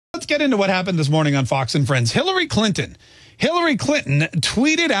get into what happened this morning on Fox and Friends. Hillary Clinton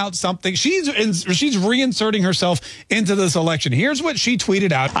tweeted out something. She's reinserting herself into this election. Here's what she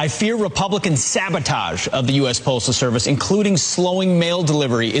tweeted out. I fear Republican sabotage of the U.S. Postal Service, including slowing mail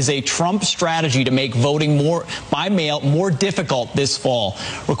delivery, is a Trump strategy to make voting by mail more difficult this fall.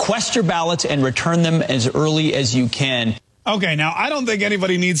 Request your ballots and return them as early as you can. Okay, now, I don't think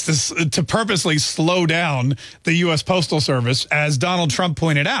anybody needs to purposely slow down the U.S. Postal Service, as Donald Trump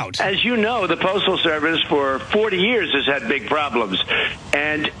pointed out. As you know, the Postal Service for 40 years has had big problems,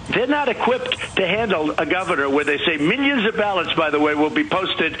 and they're not equipped to handle a governor where they say millions of ballots, by the way, will be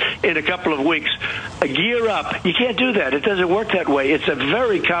posted in a couple of weeks. Gear up. You can't do that. It doesn't work that way. It's a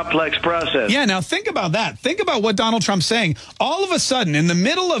very complex process. Yeah, now think about that. Think about what Donald Trump's saying. All of a sudden, in the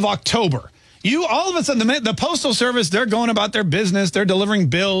middle of October, all of a sudden, the Postal Service, they're going about their business. They're delivering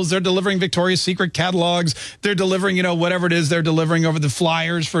bills. They're delivering Victoria's Secret catalogs. They're delivering, whatever it is they're delivering over the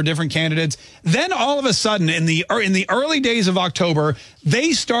flyers for different candidates. Then all of a sudden, in the early days of October,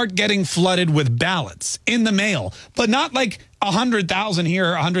 they start getting flooded with ballots in the mail, but not like 100,000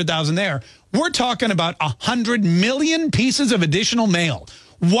 here, 100,000 there. We're talking about 100 million pieces of additional mail.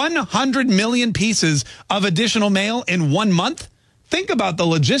 100 million pieces of additional mail in 1 month. Think about the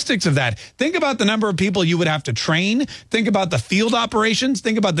logistics of that. Think about the number of people you would have to train. Think about the field operations.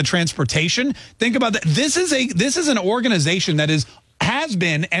 Think about the transportation. Think about that. This is an organization that has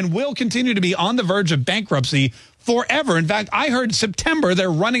been and will continue to be on the verge of bankruptcy forever. In fact, I heard September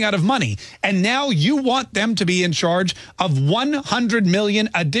they're running out of money. And now you want them to be in charge of 100 million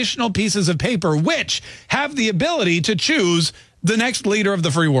additional pieces of paper, which have the ability to choose the next leader of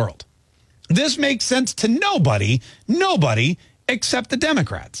the free world. This makes sense to nobody except the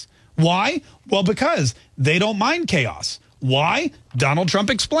Democrats. Why? Well, because they don't mind chaos. Why? Donald Trump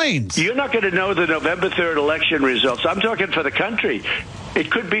explains. You're not going to know the November 3rd election results. I'm talking for the country.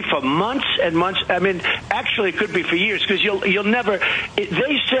 It could be for months and months. I mean, actually, it could be for years, because you'll never.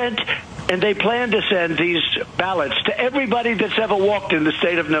 They sent and they plan to send these ballots to everybody that's ever walked in the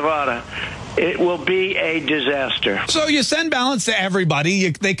state of Nevada. It will be a disaster. So you send ballots to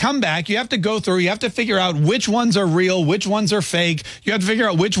everybody. They come back. You have to go through. You have to figure out which ones are real, which ones are fake. You have to figure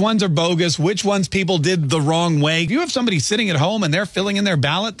out which ones are bogus, which ones people did the wrong way. If you have somebody sitting at home and they're filling in their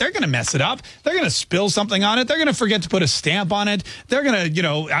ballot, they're going to mess it up. They're going to spill something on it. They're going to forget to put a stamp on it. They're going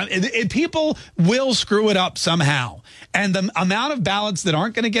to, people will screw it up somehow. And the amount of ballots that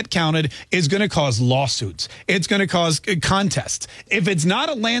aren't going to get counted is going to cause lawsuits. It's going to cause contests. If it's not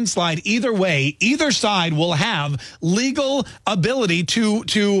a landslide either way, either side will have legal ability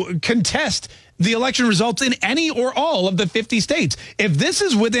to contest the election results in any or all of the 50 states. If this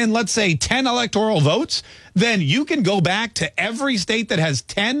is within, let's say, 10 electoral votes, then you can go back to every state that has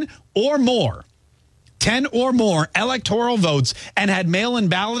 10 or more electoral votes and had mail-in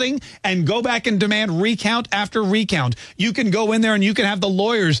balloting and go back and demand recount after recount. You can go in there and you can have the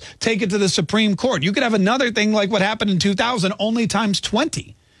lawyers take it to the Supreme Court. You could have another thing like what happened in 2000, only times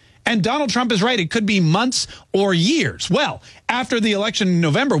 20. And Donald Trump is right. It could be months or years. Well, after the election in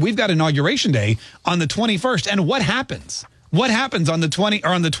November, we've got Inauguration Day on the 21st. And what happens? What happens on the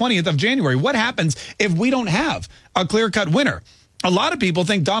 20th of January? What happens if we don't have a clear-cut winner? A lot of people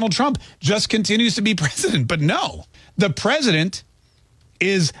think Donald Trump just continues to be president, but no. The president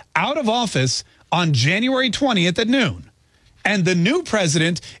is out of office on January 20th at noon, and the new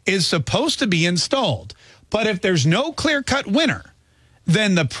president is supposed to be installed. But if there's no clear-cut winner,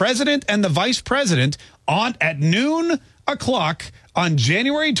 then the president and the vice president at noon o'clock on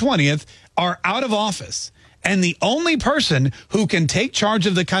January 20th are out of office. And the only person who can take charge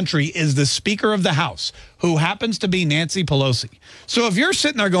of the country is the Speaker of the House, who happens to be Nancy Pelosi. So if you're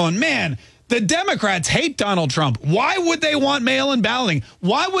sitting there going, man, the Democrats hate Donald Trump. Why would they want mail-in balloting?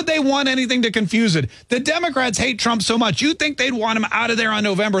 Why would they want anything to confuse it? The Democrats hate Trump so much. You think they'd want him out of there on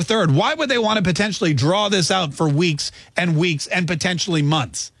November 3rd. Why would they want to potentially draw this out for weeks and potentially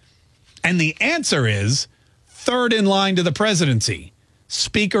months? And the answer is third in line to the presidency,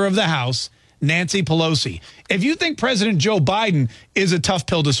 Speaker of the House, Nancy Pelosi. If you think President Joe Biden is a tough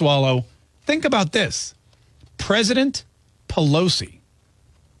pill to swallow, think about this. President Pelosi.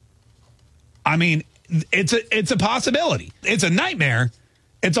 I mean, it's a possibility. It's a nightmare.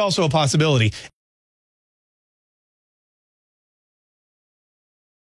 It's also a possibility.